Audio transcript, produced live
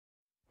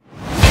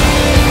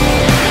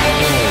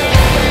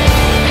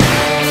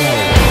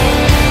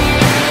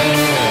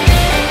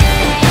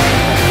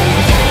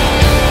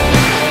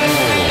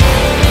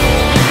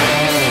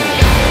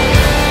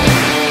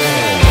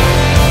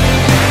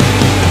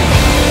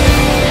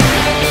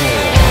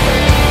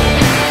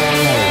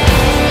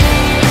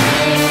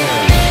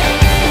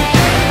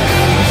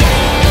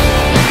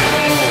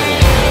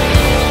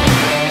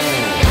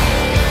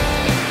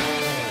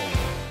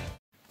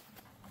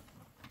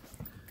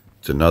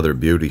It's another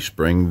beauty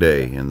spring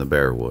day in the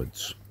Bear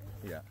Woods.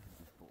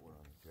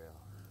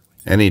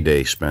 Any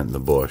day spent in the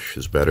bush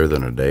is better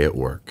than a day at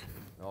work.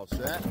 All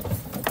set.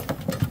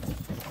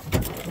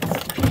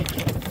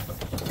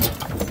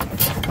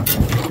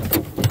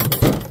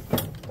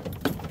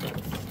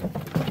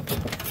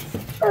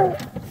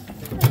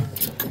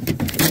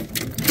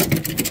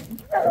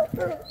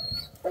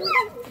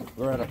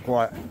 We're at a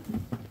quiet.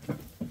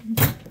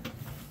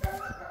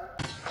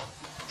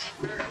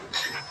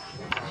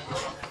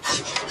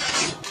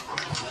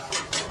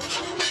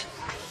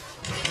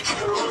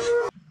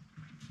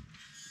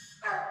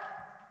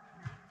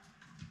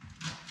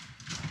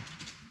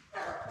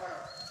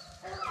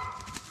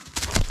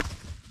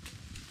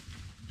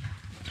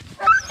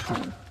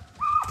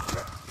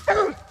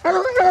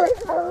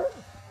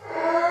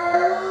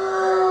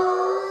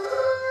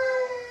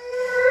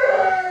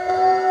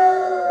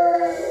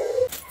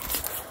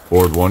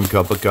 Poured 1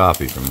 cup of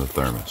coffee from the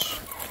thermos,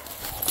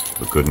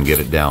 but couldn't get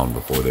it down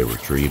before they were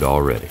treed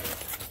already.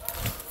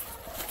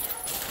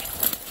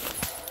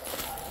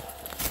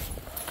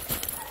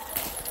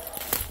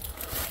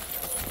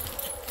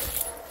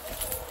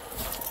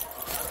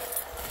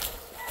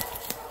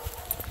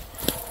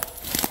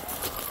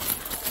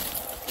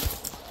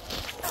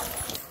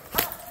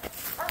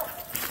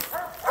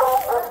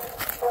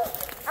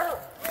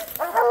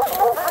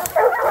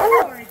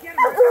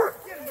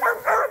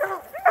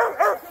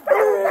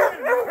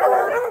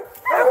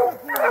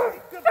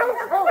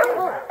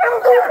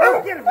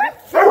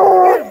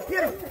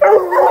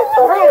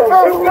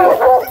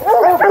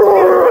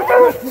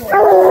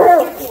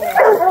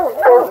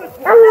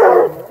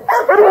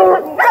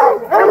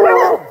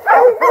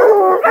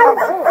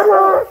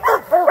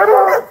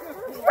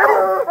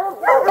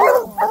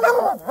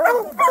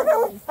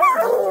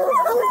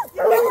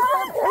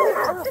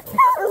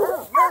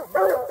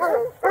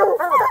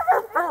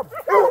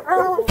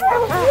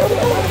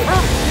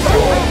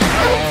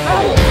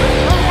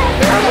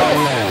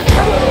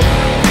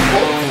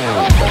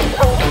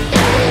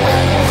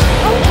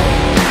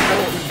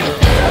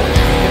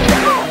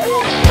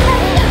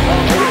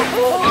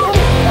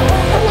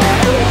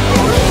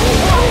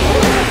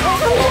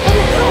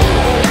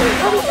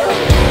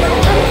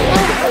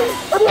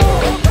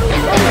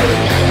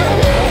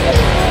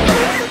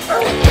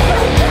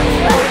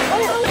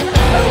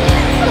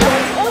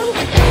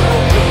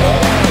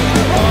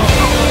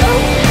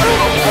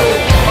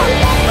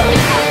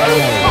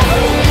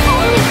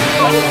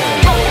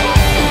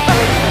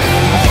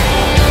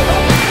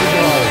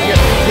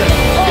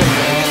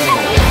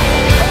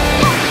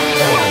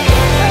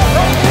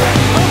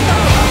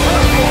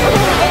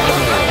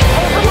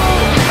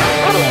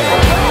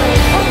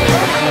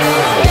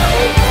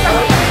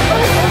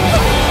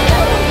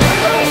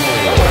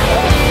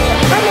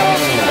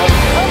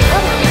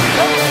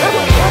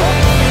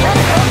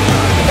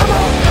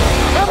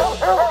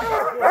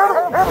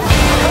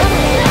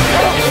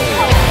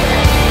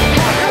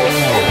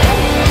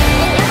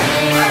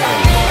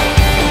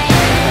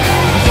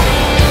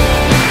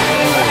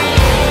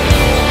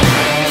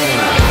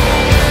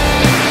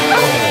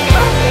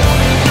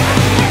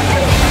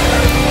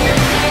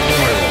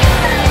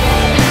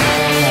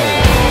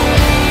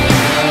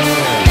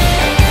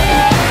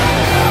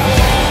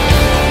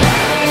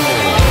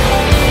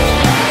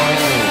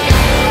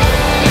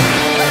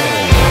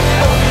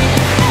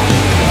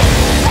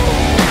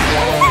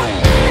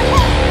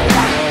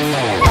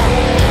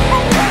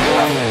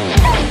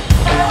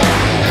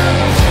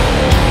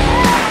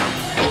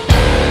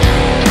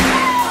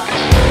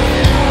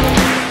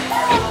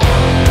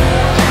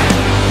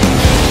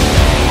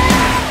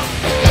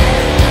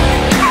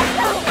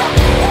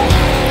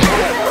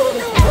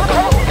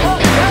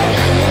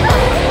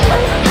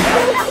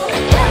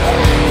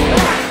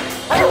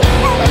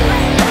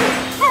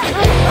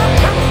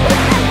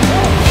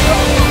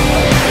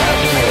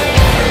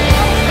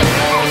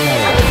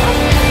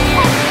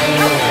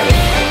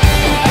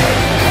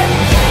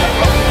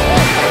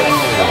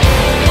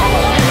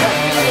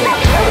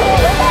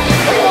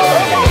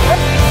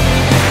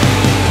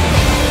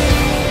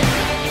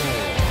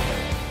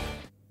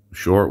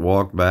 Short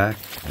walk back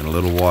and a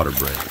little water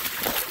break.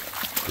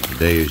 But the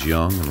day is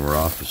young and we're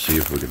off to see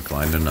if we can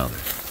find another.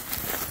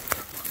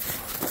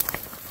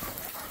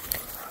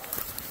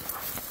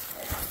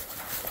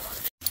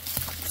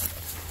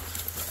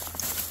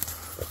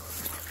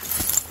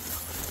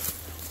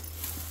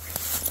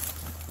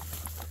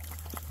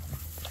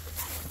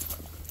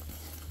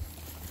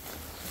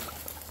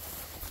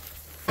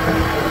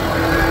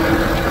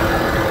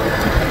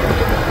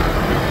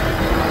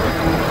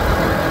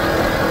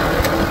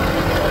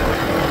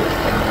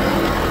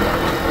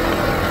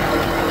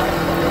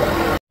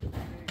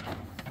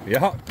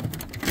 Yeah,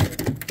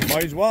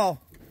 might as well.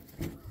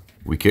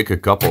 We kick a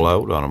couple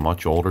out on a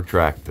much older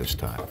track this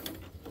time.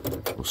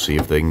 We'll see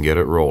if they can get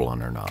it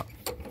rolling or not.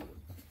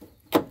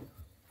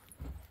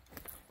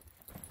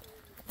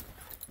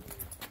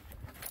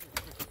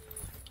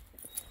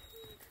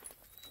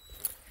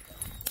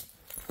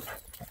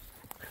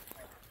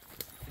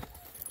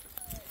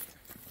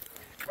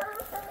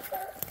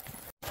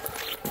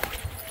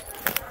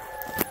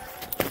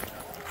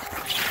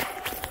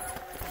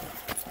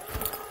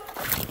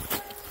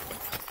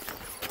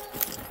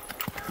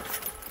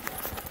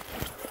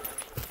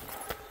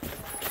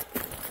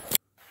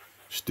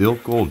 Still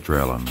cold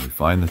trailing, we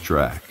find the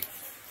track.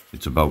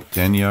 It's about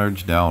 10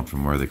 yards down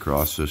from where they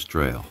crossed this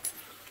trail,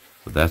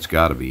 but that's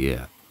got to be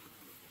it.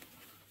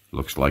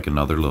 Looks like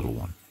another little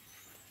one.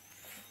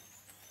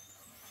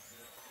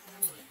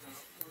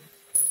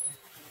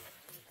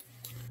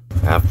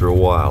 After a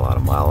while, out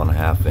a mile and a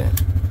half in,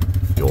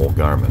 the old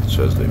garment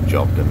says they've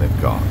jumped and they've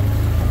caught.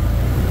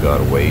 We've got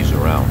a ways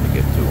around to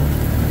get to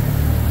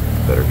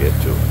them. Better get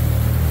to it.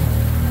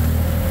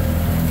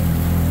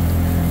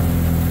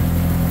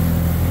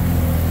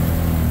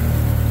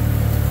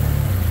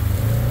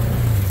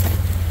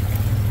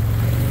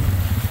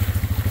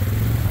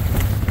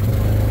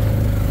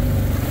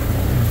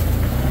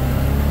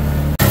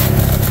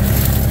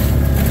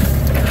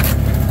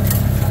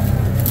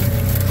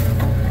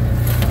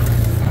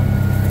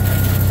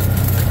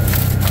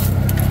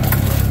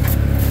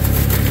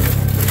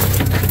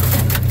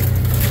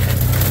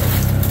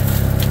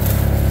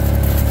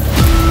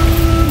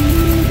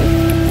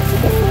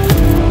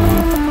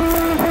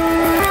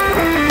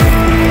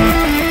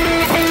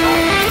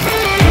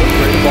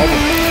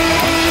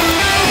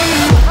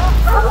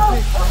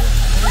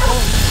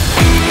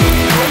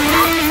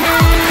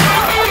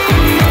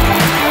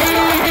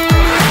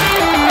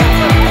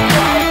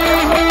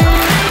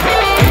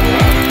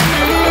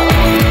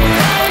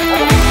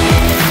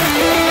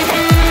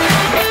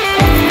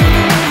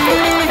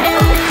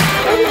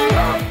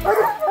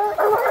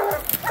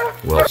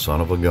 Well,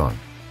 son of a gun,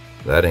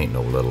 that ain't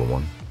no little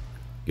one.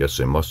 Guess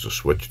they must have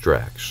switched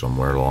tracks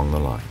somewhere along the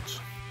lines.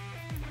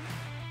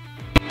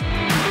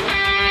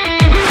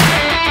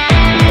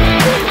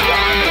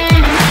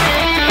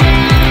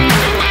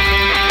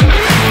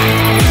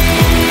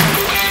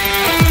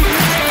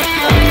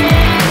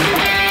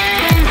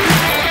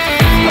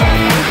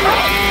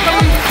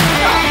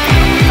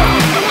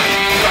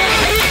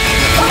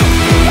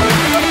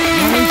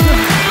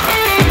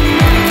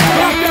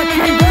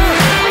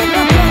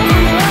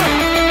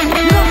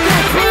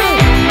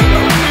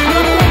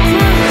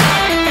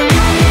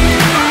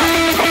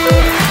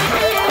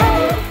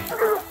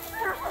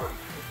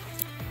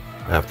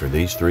 After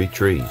these 3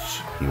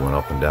 trees, he went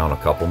up and down a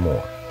couple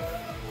more,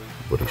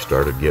 but he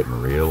started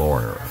getting real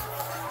ornery,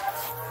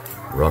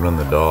 running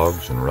the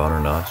dogs and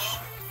running us,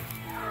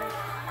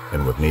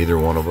 and with neither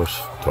one of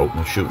us toting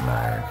a shooting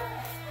iron,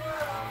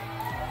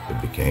 it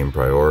became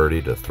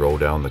priority to throw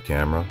down the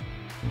camera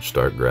and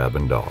start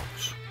grabbing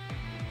dogs.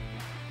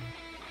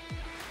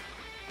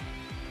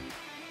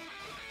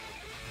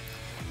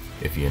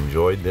 If you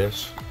enjoyed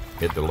this,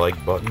 hit the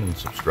like button and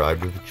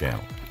subscribe to the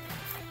channel,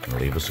 and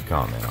leave us a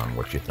comment on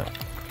what you think.